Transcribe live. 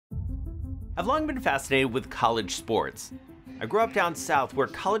I've long been fascinated with college sports. I grew up down south where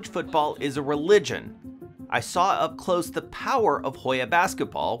college football is a religion. I saw up close the power of Hoya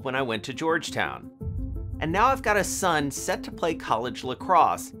basketball when I went to Georgetown. And now I've got a son set to play college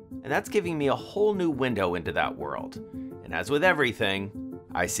lacrosse, and that's giving me a whole new window into that world. And as with everything,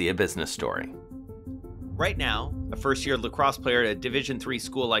 I see a business story. Right now, a first-year lacrosse player at a Division III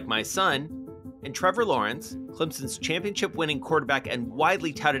school like my son, and Trevor Lawrence, Clemson's championship-winning quarterback and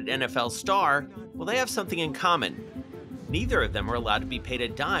widely touted NFL star, well, they have something in common. Neither of them are allowed to be paid a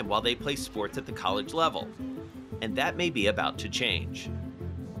dime while they play sports at the college level. And that may be about to change.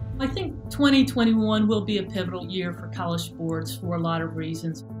 I think 2021 will be a pivotal year for college sports for a lot of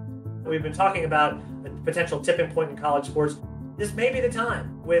reasons. We've been talking about a potential tipping point in college sports. This may be the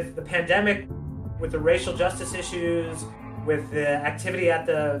time, with the pandemic, with the racial justice issues, with the activity at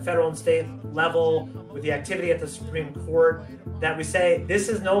the federal and state level, with the activity at the Supreme Court, that we say this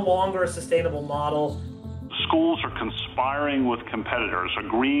is no longer a sustainable model. Schools are conspiring with competitors,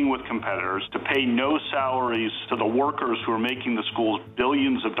 agreeing with competitors to pay no salaries to the workers who are making the schools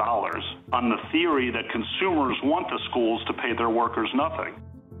billions of dollars on the theory that consumers want the schools to pay their workers nothing.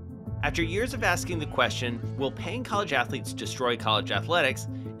 After years of asking the question, will paying college athletes destroy college athletics,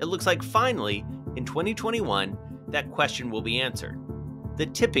 it looks like finally, in 2021, that question will be answered. The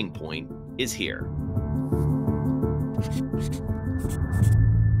tipping point is here.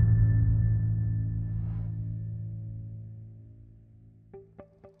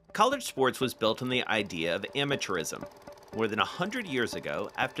 College sports was built on the idea of amateurism. More than 100 years ago,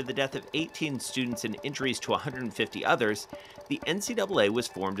 after the death of 18 students and injuries to 150 others, the NCAA was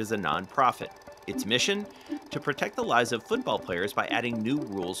formed as a nonprofit. Its mission? To protect the lives of football players by adding new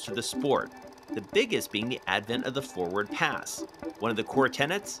rules to the sport. The biggest being the advent of the forward pass. One of the core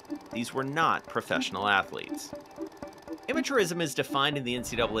tenets? These were not professional athletes. Amateurism is defined in the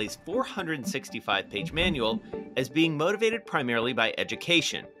NCAA's 465-page manual as being motivated primarily by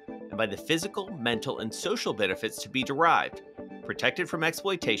education and by the physical, mental, and social benefits to be derived, protected from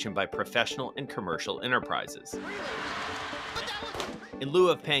exploitation by professional and commercial enterprises. In lieu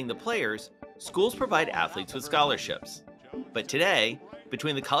of paying the players, schools provide athletes with scholarships. But today,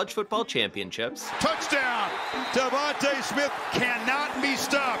 between the college football championships, touchdown! Devontae Smith cannot be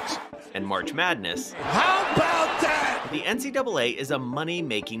stopped! And March Madness, how about that? The NCAA is a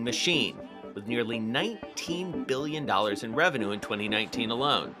money-making machine, with nearly $19 billion in revenue in 2019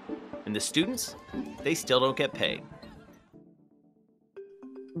 alone. And the students, they still don't get paid.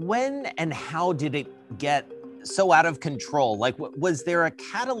 When and how did it get so out of control? Like, was there a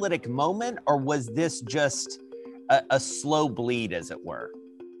catalytic moment, or was this just a slow bleed, as it were?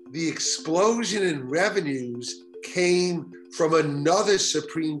 The explosion in revenues came from another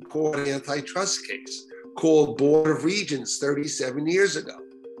Supreme Court antitrust case called Board of Regents 37 years ago.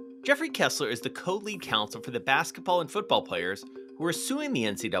 Jeffrey Kessler is the co-lead counsel for the basketball and football players who are suing the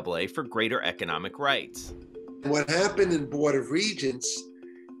NCAA for greater economic rights. What happened in Board of Regents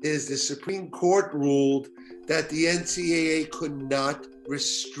is the Supreme Court ruled that the NCAA could not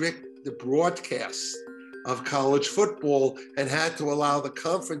restrict the broadcast of college football and had to allow the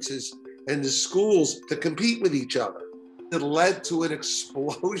conferences and the schools to compete with each other. It led to an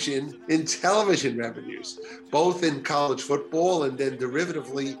explosion in television revenues, both in college football and then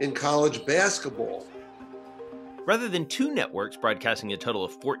derivatively in college basketball. Rather than 2 networks broadcasting a total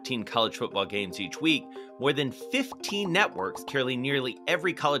of 14 college football games each week, more than 15 networks carry nearly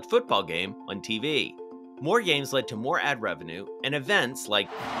every college football game on TV. More games led to more ad revenue, and events like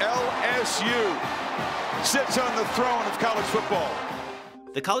LSU sits on the throne of college football.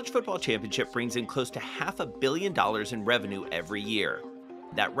 The College Football Championship brings in close to $500 million in revenue every year.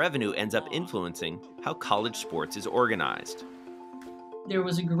 That revenue ends up influencing how college sports is organized. There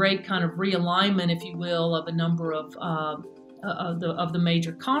was a great kind of realignment, if you will, of a number of the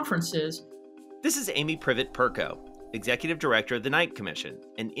major conferences. This is Amy Privet-Perko, Executive Director of the Knight Commission,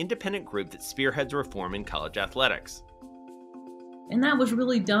 an independent group that spearheads reform in college athletics. And that was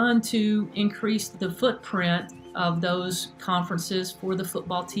really done to increase the footprint of those conferences for the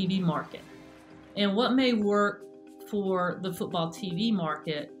football TV market. And what may work for the football TV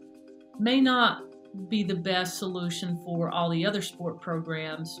market may not be the best solution for all the other sport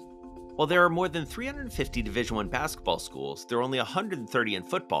programs. While there are more than 350 Division I basketball schools, there are only 130 in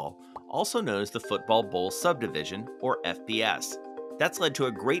football, also known as the Football Bowl Subdivision, or FBS. That's led to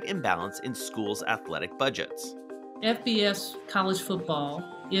a great imbalance in schools' athletic budgets. FBS college football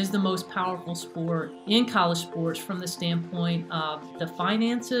is the most powerful sport in college sports from the standpoint of the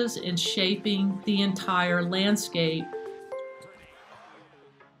finances and shaping the entire landscape.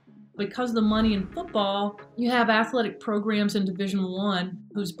 Because of the money in football, you have athletic programs in Division I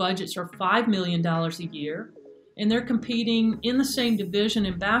whose budgets are $5 million a year, and they're competing in the same division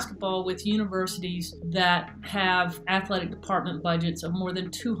in basketball with universities that have athletic department budgets of more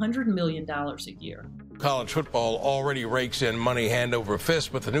than $200 million a year. College football already rakes in money hand over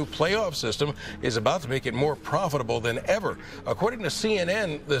fist, but the new playoff system is about to make it more profitable than ever. According to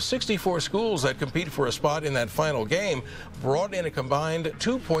CNN, the 64 schools that compete for a spot in that final game brought in a combined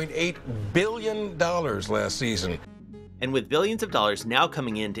 $2.8 billion last season. And with billions of dollars now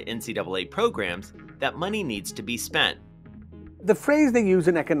coming into NCAA programs, that money needs to be spent. The phrase they use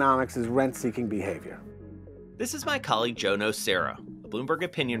in economics is rent-seeking behavior. This is my colleague Joe Nocera, a Bloomberg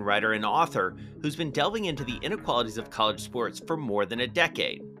opinion writer and author who's been delving into the inequalities of college sports for more than a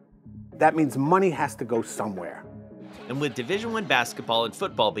decade. That means money has to go somewhere. And with Division I basketball and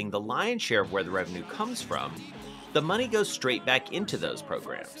football being the lion's share of where the revenue comes from, the money goes straight back into those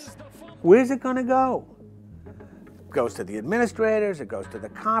programs. Where's it going to go? It goes to the administrators, it goes to the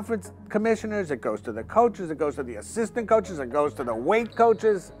conference commissioners, it goes to the coaches, it goes to the assistant coaches, it goes to the weight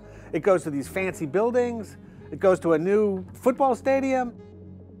coaches, it goes to these fancy buildings, it goes to a new football stadium.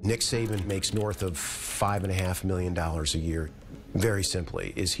 Nick Saban makes north of $5.5 million a year. Very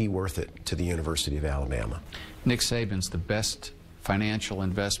simply, is he worth it to the University of Alabama? Nick Saban's the best financial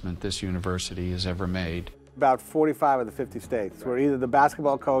investment this university has ever made. About 45 of the 50 states where either the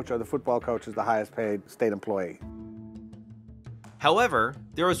basketball coach or the football coach is the highest paid state employee. However,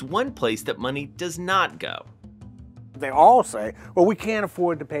 there is one place that money does not go. They all say, well, we can't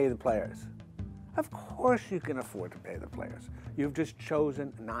afford to pay the players. Of course you can afford to pay the players. You've just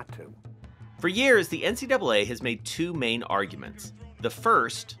chosen not to. For years, the NCAA has made two main arguments. The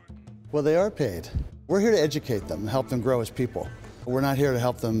first, well, they are paid. We're here to educate them, help them grow as people. We're not here to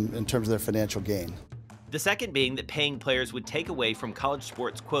help them in terms of their financial gain. The second being that paying players would take away from college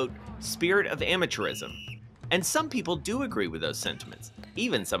sports' quote, spirit of amateurism. And some people do agree with those sentiments,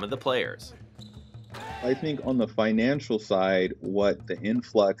 even some of the players. I think on the financial side, what the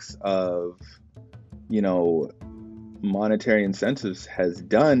influx of monetary incentives has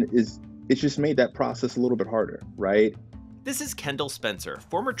done is it's just made that process a little bit harder, right? This is Kendall Spencer,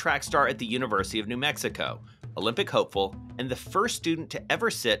 former track star at the University of New Mexico, Olympic hopeful, and the first student to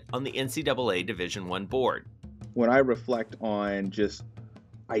ever sit on the NCAA Division I board. When I reflect on just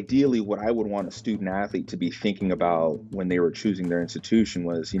ideally what I would want a student athlete to be thinking about when they were choosing their institution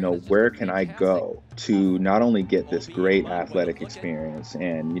was, where can I go to not only get this great athletic experience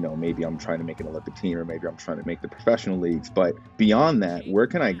and, maybe I'm trying to make an Olympic team or maybe I'm trying to make the professional leagues, but beyond that, where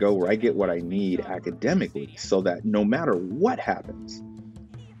can I go where I get what I need academically so that no matter what happens,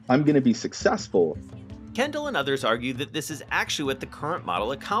 I'm going to be successful. Kendall and others argue that this is actually what the current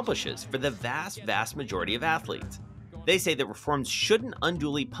model accomplishes for the vast majority of athletes. They say that reforms shouldn't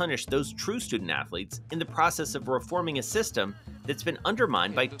unduly punish those true student athletes in the process of reforming a system that's been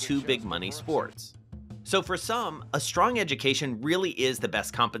undermined by two big money sports. So for some, a strong education really is the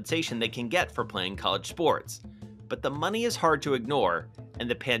best compensation they can get for playing college sports. But the money is hard to ignore, and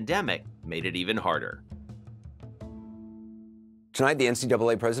the pandemic made it even harder. Tonight, the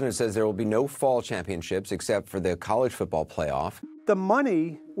NCAA president says there will be no fall championships except for the college football playoff. The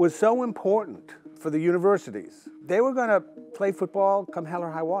money was so important for the universities. They were going to play football come hell or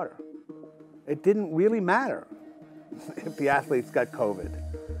high water. It didn't really matter if the athletes got COVID.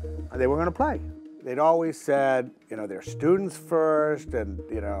 They were going to play. They'd always said, they're students first and,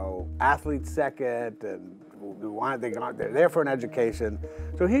 athletes second, and they're there for an education.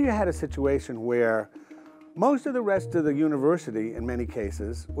 So here you had a situation where most of the rest of the university, in many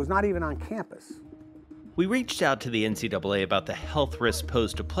cases, was not even on campus. We reached out to the NCAA about the health risks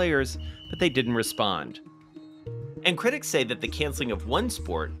posed to players, but they didn't respond. And critics say that the canceling of one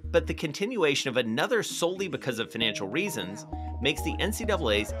sport, but the continuation of another solely because of financial reasons, makes the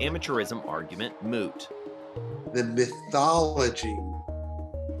NCAA's amateurism argument moot. The mythology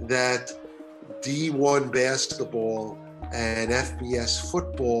that D1 basketball and FBS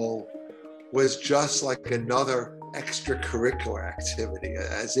football was just like another extracurricular activity,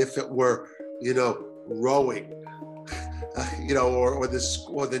 as if it were, rowing, or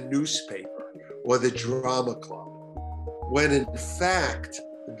the newspaper, or the drama club. When in fact,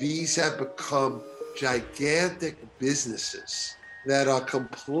 these have become gigantic businesses that are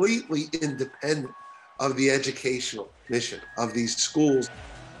completely independent of the educational mission of these schools.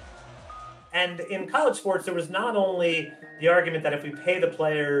 And in college sports, there was not only the argument that if we pay the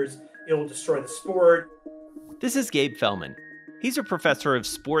players, it will destroy the sport. This is Gabe Fellman. He's a professor of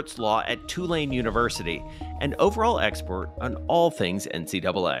sports law at Tulane University and overall expert on all things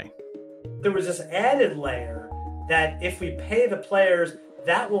NCAA. There was this added layer that if we pay the players,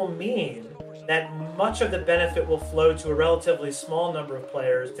 that will mean that much of the benefit will flow to a relatively small number of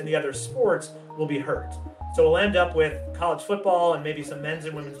players, and the other sports will be hurt. So we'll end up with college football and maybe some men's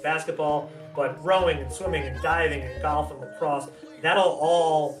and women's basketball, but rowing and swimming and diving and golf and lacrosse, that'll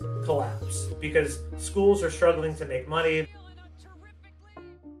all collapse because schools are struggling to make money.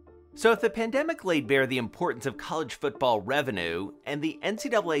 So if the pandemic laid bare the importance of college football revenue and the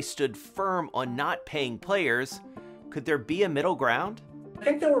NCAA stood firm on not paying players, could there be a middle ground? I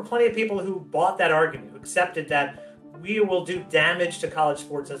think there were plenty of people who bought that argument, who accepted that we will do damage to college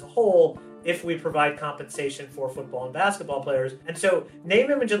sports as a whole if we provide compensation for football and basketball players. And so name,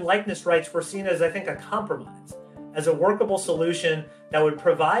 image, and likeness rights were seen as, I think, a compromise, as a workable solution that would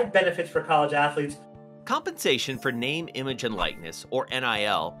provide benefits for college athletes. Compensation for name, image, and likeness, or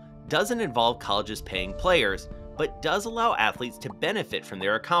NIL, doesn't involve colleges paying players, but does allow athletes to benefit from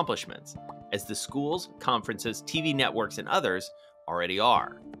their accomplishments, as the schools, conferences, TV networks, and others already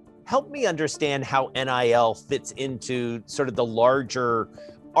are. Help me understand how NIL fits into sort of the larger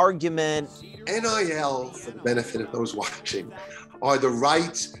argument. NIL, for the benefit of those watching, are the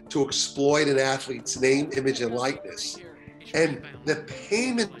rights to exploit an athlete's name, image, and likeness. And the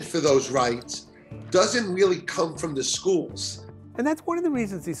payment for those rights doesn't really come from the schools. And that's one of the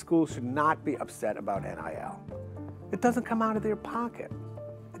reasons these schools should not be upset about NIL. It doesn't come out of their pocket.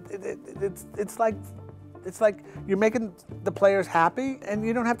 It's like you're making the players happy and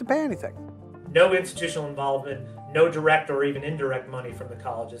you don't have to pay anything. No institutional involvement, no direct or even indirect money from the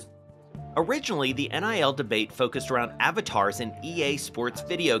colleges. Originally, the NIL debate focused around avatars in EA Sports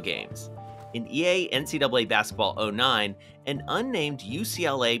video games. In EA NCAA Basketball 09, an unnamed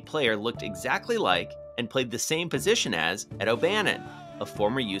UCLA player looked exactly like and played the same position as Ed O'Bannon, a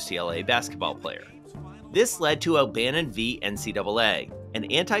former UCLA basketball player. This led to O'Bannon v. NCAA,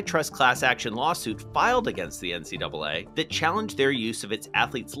 an antitrust class action lawsuit filed against the NCAA that challenged their use of its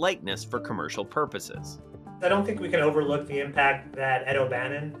athlete's likeness for commercial purposes. I don't think we can overlook the impact that Ed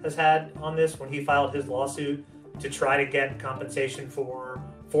O'Bannon has had on this when he filed his lawsuit to try to get compensation for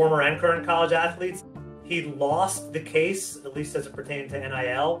former and current college athletes. He lost the case, at least as it pertained to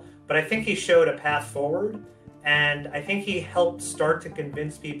NIL, but I think he showed a path forward, and I think he helped start to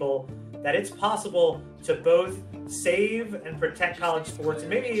convince people that it's possible to both save and protect college sports and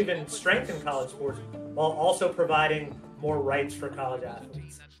maybe even strengthen college sports while also providing more rights for college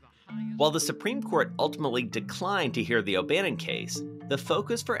athletes. While the Supreme Court ultimately declined to hear the O'Bannon case, the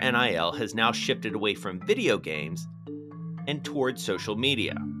focus for NIL has now shifted away from video games and towards social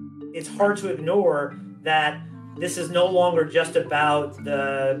media. It's hard to ignore that this is no longer just about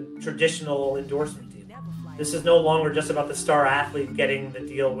the traditional endorsement deal. This is no longer just about the star athlete getting the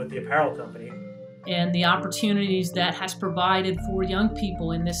deal with the apparel company. And the opportunities that has provided for young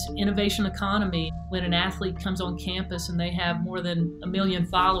people in this innovation economy. When an athlete comes on campus and they have more than 1 million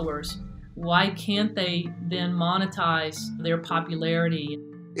followers, why can't they then monetize their popularity?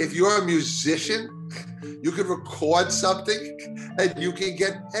 If you're a musician, you can record something and you can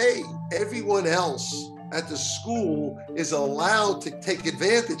get paid. Everyone else at the school is allowed to take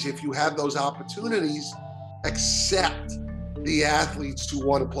advantage if you have those opportunities, except the athletes who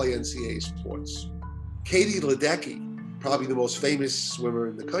want to play NCAA sports. Katie Ledecky, probably the most famous swimmer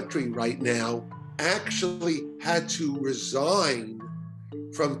in the country right now, actually had to resign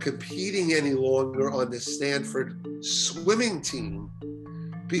from competing any longer on the Stanford swimming team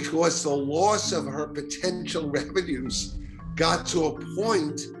because the loss of her potential revenues got to a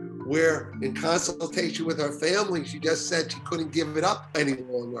point where, in consultation with her family, she just said she couldn't give it up any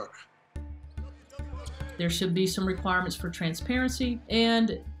longer. There should be some requirements for transparency,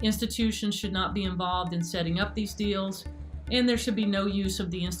 and institutions should not be involved in setting up these deals, and there should be no use of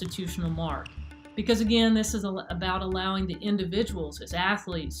the institutional mark. Because again, this is about allowing the individuals as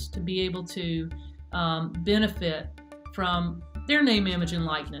athletes to be able to benefit from their name, image, and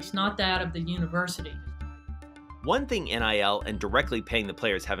likeness, not that of the university. One thing NIL and directly paying the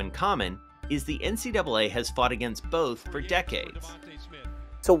players have in common is the NCAA has fought against both for decades.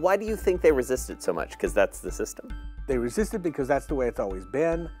 So why do you think they resisted so much? Because that's the system? They resisted because that's the way it's always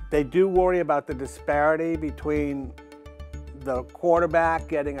been. They do worry about the disparity between the quarterback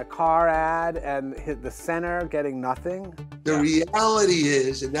getting a car ad and the center getting nothing. The reality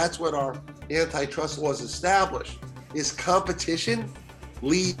is, and that's what our antitrust laws establish, is competition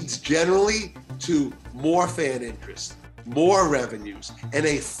leads generally to more fan interest, more revenues, and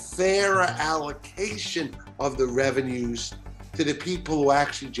a fairer allocation of the revenues to the people who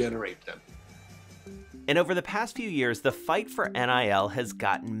actually generate them. And over the past few years, the fight for NIL has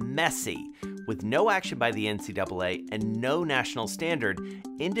gotten messy. With no action by the NCAA and no national standard,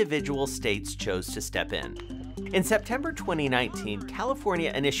 individual states chose to step in. In September 2019,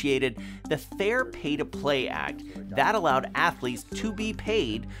 California initiated the Fair Pay to Play Act that allowed athletes to be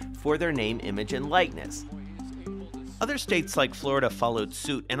paid for their name, image, and likeness. Other states like Florida followed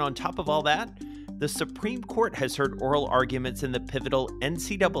suit, and on top of all that, the Supreme Court has heard oral arguments in the pivotal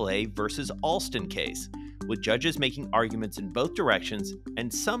NCAA versus Alston case, with judges making arguments in both directions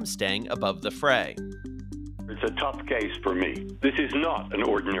and some staying above the fray. It's a tough case for me. This is not an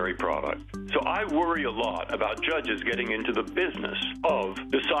ordinary product. So I worry a lot about judges getting into the business of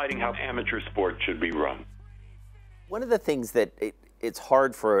deciding how amateur sports should be run. One of the things that it's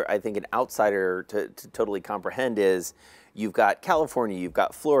hard for, I think, an outsider to totally comprehend is you've got California, you've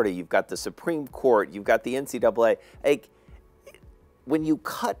got Florida, you've got the Supreme Court, you've got the NCAA. Like, when you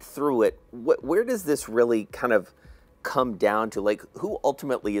cut through it, where does this really kind of come down to? Like, who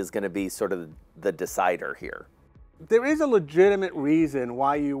ultimately is going to be sort of the decider here? There is a legitimate reason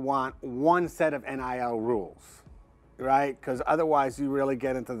why you want one set of NIL rules, right? Because otherwise you really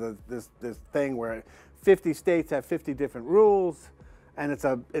get into this thing where 50 states have 50 different rules, and it's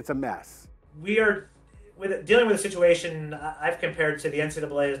a mess. We are dealing with a situation I've compared to the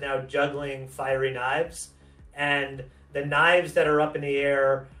NCAA is now juggling fiery knives, and the knives that are up in the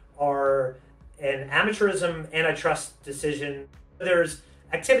air are an amateurism antitrust decision. There's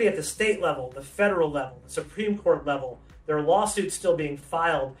activity at the state level, the federal level, the Supreme Court level. There are lawsuits still being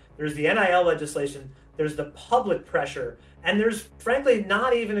filed. There's the NIL legislation. There's the public pressure. And there's, frankly,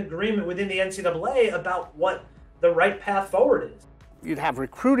 not even agreement within the NCAA about what the right path forward is. You'd have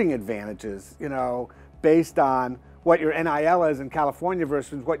recruiting advantages, based on what your NIL is in California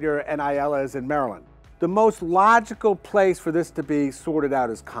versus what your NIL is in Maryland. The most logical place for this to be sorted out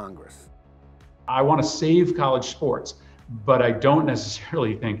is Congress. I want to save college sports, but I don't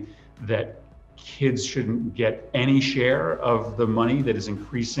necessarily think that kids shouldn't get any share of the money that is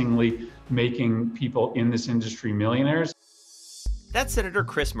increasingly making people in this industry millionaires. That's Senator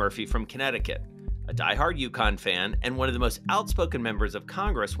Chris Murphy from Connecticut, a diehard UConn fan and one of the most outspoken members of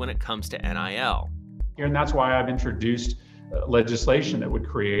Congress when it comes to NIL. And that's why I've introduced legislation that would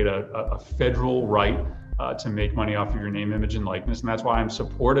create a federal right to make money off of your name, image, and likeness. And that's why I'm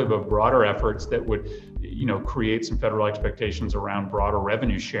supportive of broader efforts that would, create some federal expectations around broader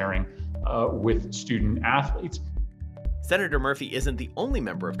revenue sharing with student athletes. Senator Murphy isn't the only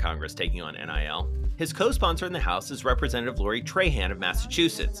member of Congress taking on NIL. His co-sponsor in the House is Representative Lori Trahan of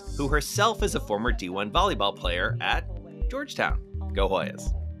Massachusetts, who herself is a former D1 volleyball player at Georgetown. Go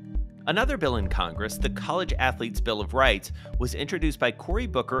Hoyas. Another bill in Congress, the College Athletes' Bill of Rights, was introduced by Cory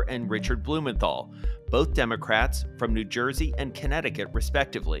Booker and Richard Blumenthal, both Democrats from New Jersey and Connecticut,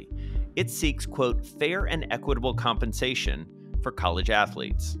 respectively. It seeks, quote, fair and equitable compensation for college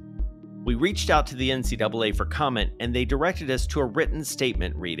athletes. We reached out to the NCAA for comment, and they directed us to a written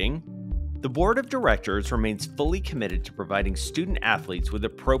statement reading, "The Board of Directors remains fully committed to providing student athletes with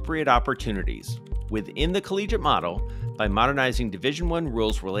appropriate opportunities within the collegiate model by modernizing Division I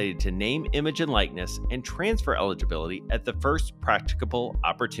rules related to name, image, and likeness and transfer eligibility at the first practicable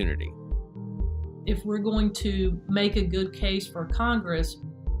opportunity." If we're going to make a good case for Congress,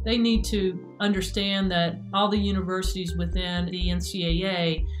 they need to understand that all the universities within the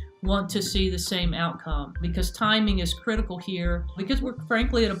NCAA want to see the same outcome, because timing is critical here, because we're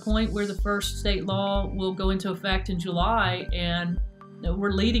frankly at a point where the first state law will go into effect in July, and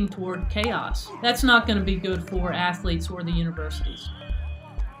we're leading toward chaos. That's not going to be good for athletes or the universities.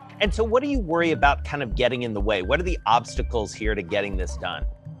 And so what do you worry about kind of getting in the way? What are the obstacles here to getting this done?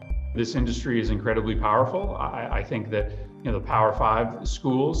 This industry is incredibly powerful. I think that the Power 5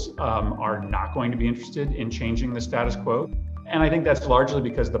 schools are not going to be interested in changing the status quo. And I think that's largely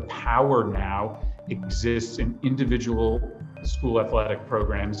because the power now exists in individual school athletic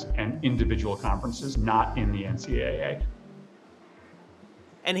programs and individual conferences, not in the NCAA.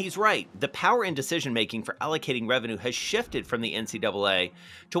 And he's right. The power in decision-making for allocating revenue has shifted from the NCAA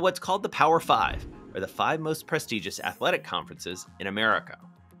to what's called the Power 5, or the 5 most prestigious athletic conferences in America.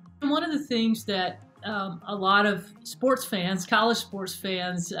 And one of the things that a lot of sports fans, college sports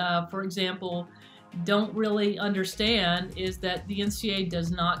fans, for example, don't really understand is that the NCAA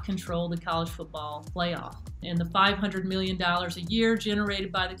does not control the college football playoff. And the $500 million a year generated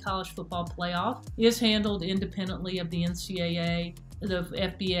by the college football playoff is handled independently of the NCAA. The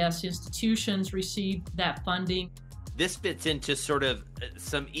FBS institutions receive that funding. This fits into sort of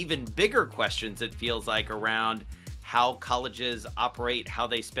some even bigger questions, it feels like, around how colleges operate, how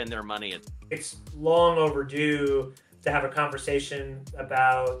they spend their money. It's long overdue to have a conversation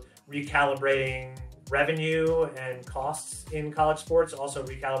about recalibrating revenue and costs in college sports, also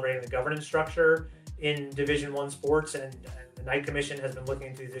recalibrating the governance structure in Division I sports, and the Knight Commission has been looking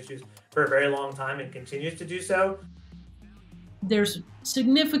into these issues for a very long time and continues to do so. There's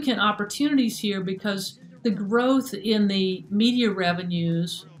significant opportunities here because the growth in the media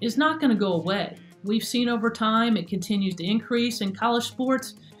revenues is not going to go away. We've seen over time it continues to increase. In college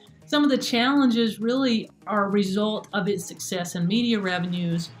sports, some of the challenges really are a result of its success in media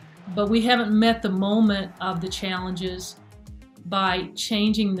revenues, but we haven't met the moment of the challenges by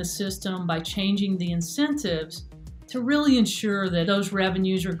changing the system, by changing the incentives to really ensure that those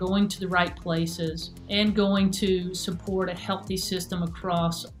revenues are going to the right places and going to support a healthy system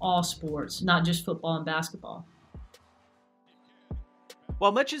across all sports, not just football and basketball.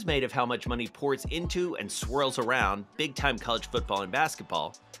 While much is made of how much money pours into and swirls around big-time college football and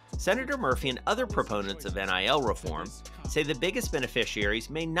basketball, Senator Murphy and other proponents of NIL reform say the biggest beneficiaries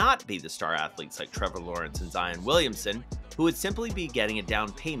may not be the star athletes like Trevor Lawrence and Zion Williamson, who would simply be getting a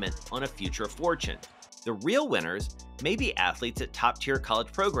down payment on a future fortune. The real winners may be athletes at top-tier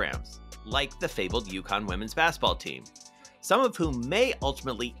college programs, like the fabled UConn women's basketball team, some of whom may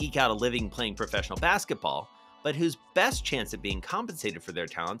ultimately eke out a living playing professional basketball, but whose best chance at being compensated for their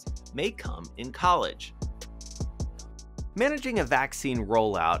talents may come in college. Managing a vaccine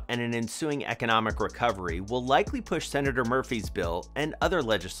rollout and an ensuing economic recovery will likely push Senator Murphy's bill and other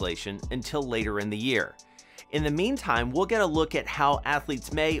legislation until later in the year. In the meantime, we'll get a look at how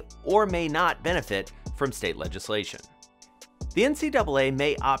athletes may or may not benefit from state legislation. The NCAA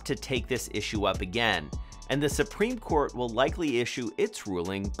may opt to take this issue up again, and the Supreme Court will likely issue its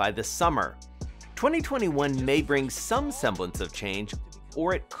ruling by the summer. 2021 may bring some semblance of change,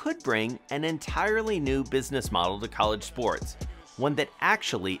 or it could bring an entirely new business model to college sports, one that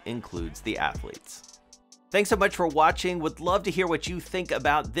actually includes the athletes. Thanks so much for watching. Would love to hear what you think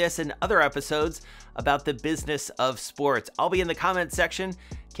about this and other episodes about the business of sports. I'll be in the comments section.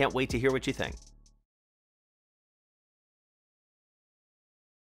 Can't wait to hear what you think.